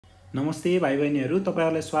नमस्ते भाइ बहिनीहरु,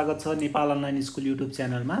 तपाईहरुलाई स्वागत छ नेपाल अनलाइन स्कुल युट्युब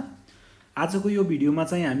च्यानलमा। आजको यो भिडियोमा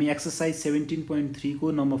चाहिँ हामी एक्सरसाइज 17.3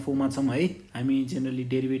 को नम्बर 4 मा छौं है। हामी generally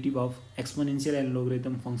derivative of exponential and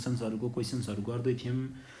logarithm फंक्शन्सहरुको क्वेशन्सहरु गर्दै थियौं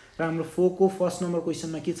र हाम्रो 4 को फर्स्ट नम्बर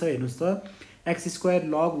क्वेशनमा के छ हेर्नुस् त, x²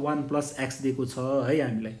 log 1 plus x दिएको छ है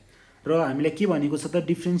हामीलाई। र हामीलाई के भनेको छ त,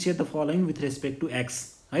 differentiate the following with respect to x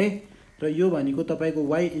है। र यो भनेको तपाईको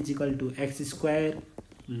y = x²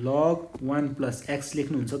 log 1 plus x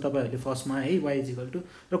लेख्नुहुन्छ तपाईहरुले फर्स्टमा है, y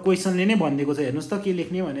 = र क्वेशनले नै भन्दिएको छ हेर्नुस् त के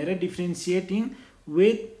लेख्ने भनेर, डिफरेन्शिएटिङ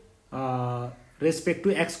विथ रेस्पेक्ट टु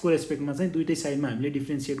x को रेस्पेक्टमा चाहिँ दुईटै साइडमा हामीले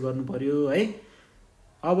डिफरेन्शिएट गर्नु पर्यो है।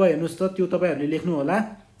 अब हेर्नुस् त त्यो तपाईहरुले लेख्नु होला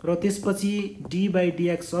र त्यसपछि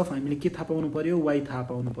d/dx अफ हामीले के थाहा पाउनु पर्यो, y थाहा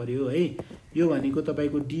पाउनु पर्यो है। यो भनेको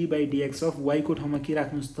तपाईको d/dx अफ y को ठाउँमा के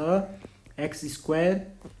राख्नुस् त, x²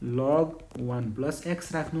 log 1 plus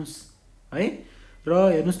x राख्नुस् है। र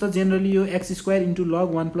हेर्नुस् त जेनरली यो x² *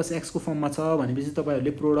 log 1 plus x को फर्ममा छ भनेपछि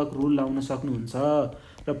तपाईहरुले प्रोडक्ट रुल लाउन सक्नुहुन्छ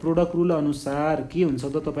र प्रोडक्ट रुल अनुसार के हुन्छ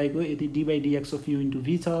त तपाईको, यदि d/dx अफ u *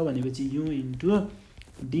 v छ भनेपछि u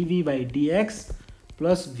 * dv/dx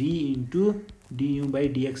plus v *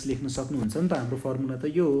 du/dx लेख्न सक्नुहुन्छ नि त। हाम्रो फर्मुला त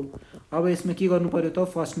यो हो। अब यसमा के गर्नु पर्यो त,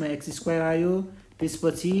 फर्स्टमा x² आयो,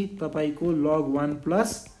 त्यसपछि तपाईको log 1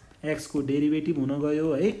 plus x को डेरिभेटिभ हुन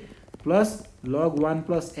गयो है, प्लस log 1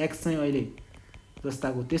 plus x चाहिँ अहिले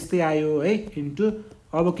जस्ताको त्यस्तै आयो है, इन्टु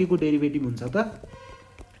अब के को डेरिभेटिभ हुन्छ त,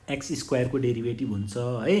 x² को डेरिभेटिभ हुन्छ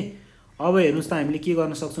है। अब हेर्नुस् त हामीले के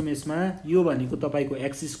गर्न सक्छौं यसमा, यो भनेको तपाईको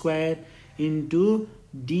x² *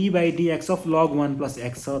 d/dx of log 1 plus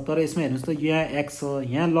x छ, तर यसमा हेर्नुस् त यहाँ x छ,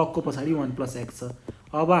 यहाँ log को पछाडी 1 plus x छ।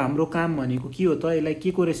 अब हाम्रो काम भनेको के हो त, यसलाई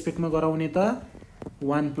के को रेस्पेक्टमा गराउने त,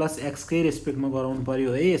 1 plus x कै रेस्पेक्टमा गराउनु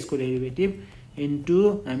पर्यो है यसको डेरिभेटिभ, इन्टु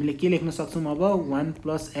हामीले के लेख्न सक्छौं अब 1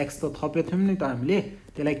 plus x त थपेको थियौं नि त हामीले,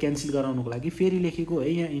 त्यसलाई क्यान्सल गराउनको लागि फेरि लेखेको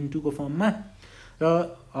है यहाँ इन्टु को फर्ममा। र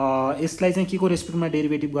यसलाई चाहिँ के को रेस्पेक्टमा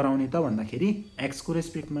डेरिभेटिभ गराउने त भन्दाखेरि x को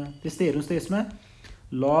रेस्पेक्टमा। त्यस्तै हेर्नुस् त यसमा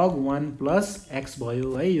log 1 plus x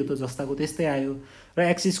भयो है, यो त जस्ताको त्यस्तै आयो। र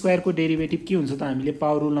x² को डेरिभेटिभ के हुन्छ त, हामीले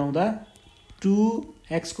पावर रुल लाउँदा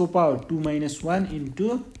 2x को पावर 2 - 1 इन्टु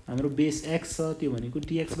हाम्रो बेस x छ, त्यो भनेको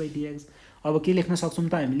dx/dx। अब के लेख्न सक्छौं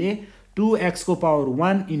त हामीले, 2x को पावर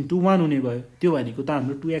 1 * 1 हुने भयो, त्यो भनेको त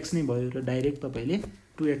हाम्रो 2x नै भयो र डाइरेक्ट तपाईले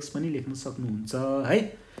 2x पनि लेख्न सक्नुहुन्छ है।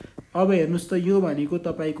 अब हेर्नुस् त यो भनेको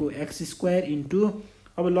तपाईको x²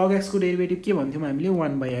 अब log x को डेरिभेटिभ के भन्थ्यौं हामीले,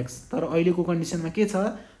 1/x, तर अहिलेको कन्डिसनमा के छ,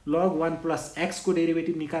 log 1 plus x को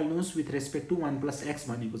derivative निकाल्नुस् with respect to 1 plus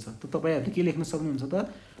x भनेको छ। त तपाईहरुले के लेख्न सक्नुहुन्छ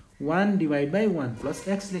त, 1/1 plus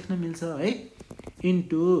x लेख्न मिल्छ है,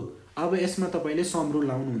 इन्टु अब यसमा तपाईले सम रुल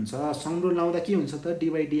लाउनुहुन्छ। सम रुल लाउँदा के हुन्छ त,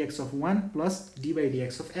 d/dx of 1 plus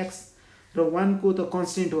d/dx of x, र 1 को त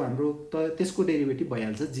कन्स्टेन्ट हो हाम्रो, त त्यसको डेरिभेटिभ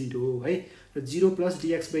भइहाल्छ 0 है। र 0 plus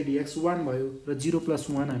dx/dx 1 भयो, र 0 plus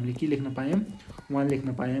 1 हामीले के लेख्न पायौं, 1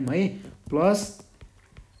 लेख्न पायौं है, plus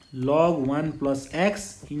log 1 plus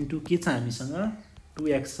x into के छ हामीसँग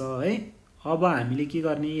 2x छ है। अब हामीले के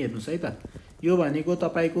गर्ने हेर्नुस् है त, यो भनेको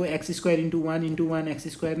तपाईको x² * 1 * 1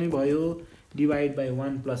 x² नै भयो,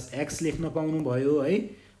 /1 plus x लेख्न पाउनु भयो है,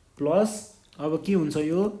 प्लस अब के हुन्छ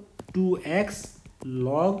यो 2x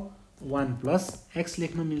log 1 plus x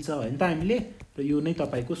लेख्न मिल्छ हैन त हामीले, र यो नै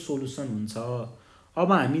तपाईको सोलुसन हुन्छ।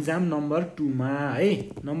 अब हामी जाम नम्बर 2 मा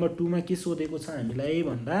है। नम्बर 2 मा के सोधेको छ हामीलाई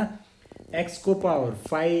भन्दा, x को पावर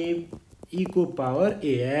 5 e को पावर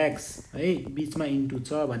ax है, बीचमा इन्टु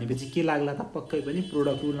छ भनेपछि के लाग्ला त, पक्कै पनि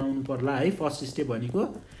प्रोडक्ट रुल लाउनु पर्ला है, फर्स्ट स्टेप भनेको।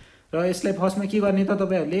 र यसलाई फर्स्टमा के गर्ने त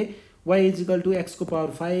तपाईहरुले, y = x को पावर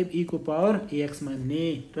 5 e को पावर ax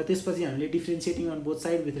मान्ने, र त्यसपछि हामीले डिफरेन्शिएटिङ on both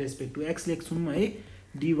side with respect to x लेख्छौं है,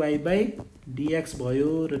 dy/dx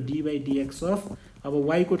भयो, र d/dx अफ अब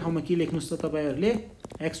y को ठाउँमा के लेख्नुस् त तपाईहरुले,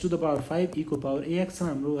 x to the power 5 e को पावर ax छ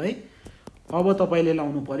हाम्रो है। अब तपाईले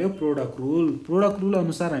लाउनु पर्यो प्रोडक्ट रुल। प्रोडक्ट रुल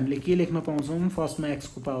अनुसार हामीले के लेख्न पाउँछौं, फर्स्टमा x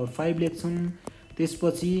को पावर 5 लेख्छौं,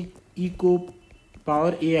 त्यसपछि e को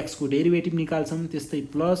पावर ax को डेरिभेटिभ निकाल्छौं, त्यस्तै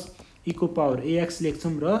प्लस e को पावर ax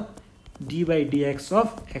लेख्छौं, र d/dx अफ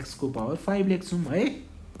x को पावर 5 लेख्छौं है।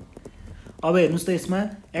 अब हेर्नुस् त यसमा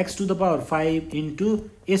x to the power 5 into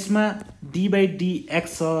यसमा d/dx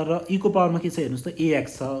छ, र e को पावरमा के छ हेर्नुस् त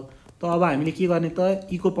ax छ। त अब हामीले के गर्ने त,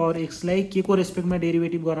 e को पावर x लाई के को रेस्पेक्टमा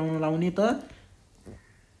डेरिभेटिभ गराउन लाउने त,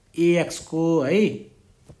 ax को है,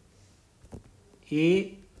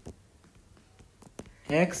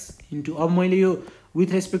 ax इन्टु अब मैले यो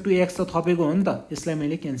विथ रेस्पेक्ट टु x त थपेको हो नि त, यसलाई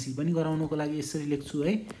मैले क्यान्सल पनि गराउनको लागि यसरी लेख्छु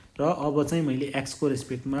है। र अब चाहिँ मैले x को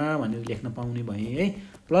रेस्पेक्टमा भनेर लेख्न पाउने भएँ है,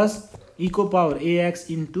 प्लस e को पावर ax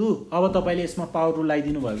इन्टु अब तपाईले यसमा पावर रुल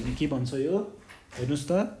लगाइदिनु भयो भने के भन्छ यो हेर्नुस्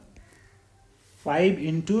त, 5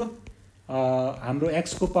 इन्टु हाम्रो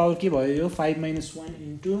x को पावर के भयो यो 5 - 1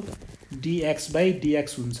 इन्टु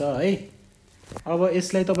dx/dx हुन्छ है। अब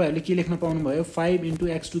यसलाई तपाईहरुले के लेख्न पाउनु भयो 5 into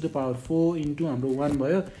x to the power 4 into हाम्रो 1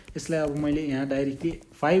 भयो। यसलाई अब मैले यहाँ directly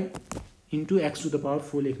 5 into x to the power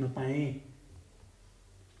 4 लेख्न पाएँ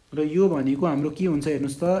र यो भनेको हाम्रो के हुन्छ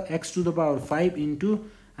हेर्नुस् त x to the power 5 into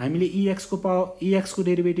हामीले ex को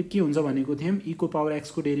डेरिभेटिभ के हुन्छ भनेको थियौं e को पावर x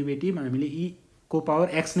को डेरिभेटिभ हामीले e को पावर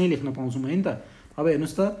x नै लेख्न पाउँछौं हैन त। अब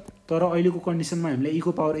हेर्नुस् त तर अहिलेको कन्डिसनमा हामीले e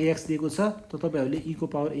को पावर ax दिएको छ त तपाईहरुले e को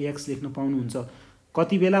पावर ax लेख्न पाउनुहुन्छ।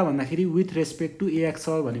 कति बेला भन्दाखेरि विथ रेस्पेक्ट टु ax छ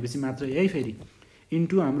भनेपछि मात्र है फेरि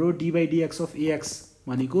इन्टु हाम्रो d/dx अफ ax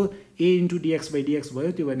भनेको a इन्टु dx/dx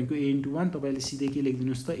भयो त्यो भनेको a इन्टु 1 तपाईले सिधै के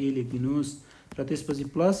लेख्दिनुस् त a लेख्दिनुस् र त्यसपछि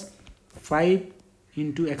plus 5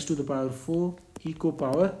 into x to the power 4 e को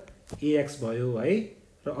पावर ax भयो है।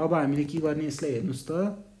 र अब हामीले के गर्ने यसलाई हेर्नुस् त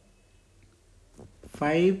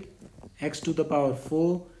 5 x to the power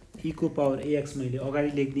 4 e को पावर ax मैले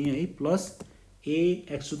अगाडि लेख्दिए है plus a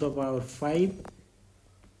x to the power 5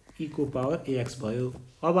 e को पावर ax भयो।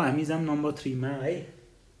 अब हामी जाम नम्बर 3 मा है।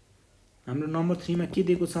 हाम्रो नम्बर 3 मा के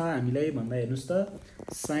दिएको छ हामीलाई भन्दा हेर्नुस् त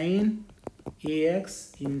sin ax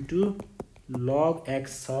into log x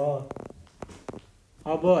छ।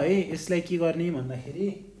 अब है यसलाई के गर्ने भन्दाखेरि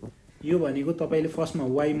यो भनेको तपाईले फर्स्टमा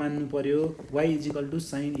y मान्नु पर्यो y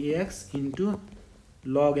sin ax into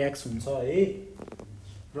log x हुन्छ है।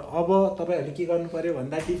 र अब तपाईहरुले के गर्नु पर्यो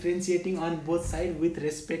भन्दा डिफरेन्शिएटिङ on both side with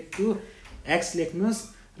respect to x लेख्नुस्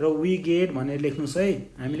र वी गेट भनेर लेख्नुस् है।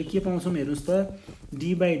 हामीले के पाउँछौं हेर्नुस् त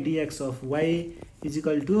d/dx of y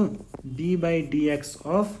d/dx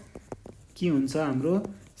of के हुन्छ हाम्रो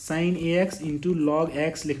sin ax into log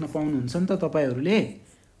x लेख्न पाउनुहुन्छ नि त तपाईहरुले।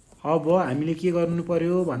 अब हामीले के गर्नु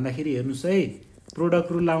पर्यो भन्दाखेरि हेर्नुस् है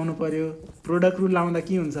प्रोडक्ट रुल लाउनु पर्यो। प्रोडक्ट रुल लाउँदा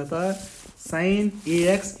के हुन्छ त sin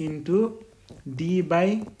ax into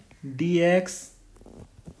d/dx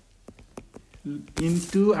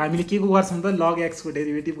into हामीले के को गर्छौं त log x को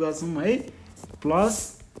डेरिभेटिभ गर्छौं है plus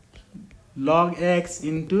log x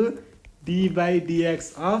into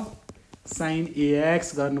d/dx of sin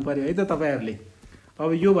ax गर्नु पर्यो है त तपाईहरुले।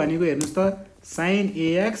 अब यो भनेको हेर्नुस् त sin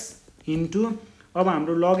ax इन्टु अब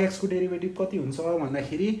हाम्रो log x को डेरिभेटिभ कति हुन्छ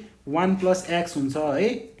भन्दाखेरि 1 प्लस x हुन्छ है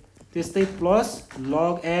त्यस्तै प्लस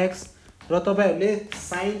log x र तपाईहरुले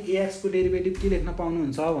sin ax को डेरिभेटिभ के लेख्न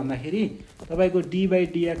पाउनुहुन्छ भन्दाखेरि तपाईको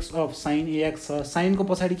d/dx अफ sin ax छ। sin को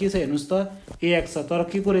पछाडी के छ हेर्नुस् त ax छ तर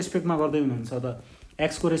के को रेस्पेक्टमा गर्दै हुनुहुन्छ त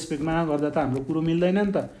x को रेस्पेक्टमा गर्दा त हाम्रो कुरो मिल्दैन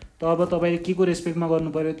नि त। अब तपाईले के को रेस्पेक्टमा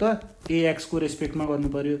गर्नु पर्यो त ax को रेस्पेक्टमा गर्नु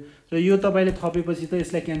पर्यो र यो तपाईले थपेपछि त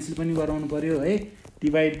यसलाई क्यान्सल पनि गराउनु पर्यो है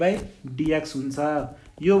डिभाइड/dx हुन्छ।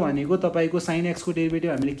 यो भनेको तपाईको sin x को डेरिभेटिभ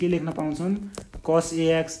हामीले के लेख्न पाउँछौं cos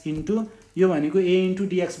ax इन्टु यो भनेको a इन्टु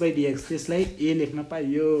dx/dx त्यसलाई a लेख्न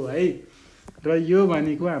पाइयो है। र यो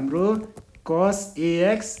भनेको हाम्रो cos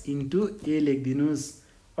ax इन्टु a लेख्दिनुस्।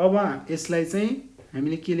 अब यसलाई चाहिँ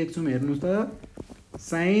हामीले के लेख्छौं हेर्नुस् त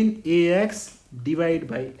sin ax divide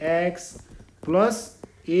by x plus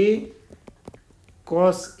a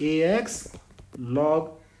cos ax log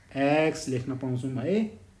x लेख्न पाउँछौं है।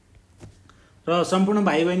 र सम्पूर्ण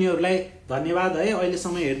भाइ बहिनीहरुलाई धन्यवाद है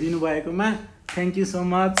अहिलेसम्म हेर्दिनु भएकोमा। Thank you so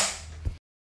much.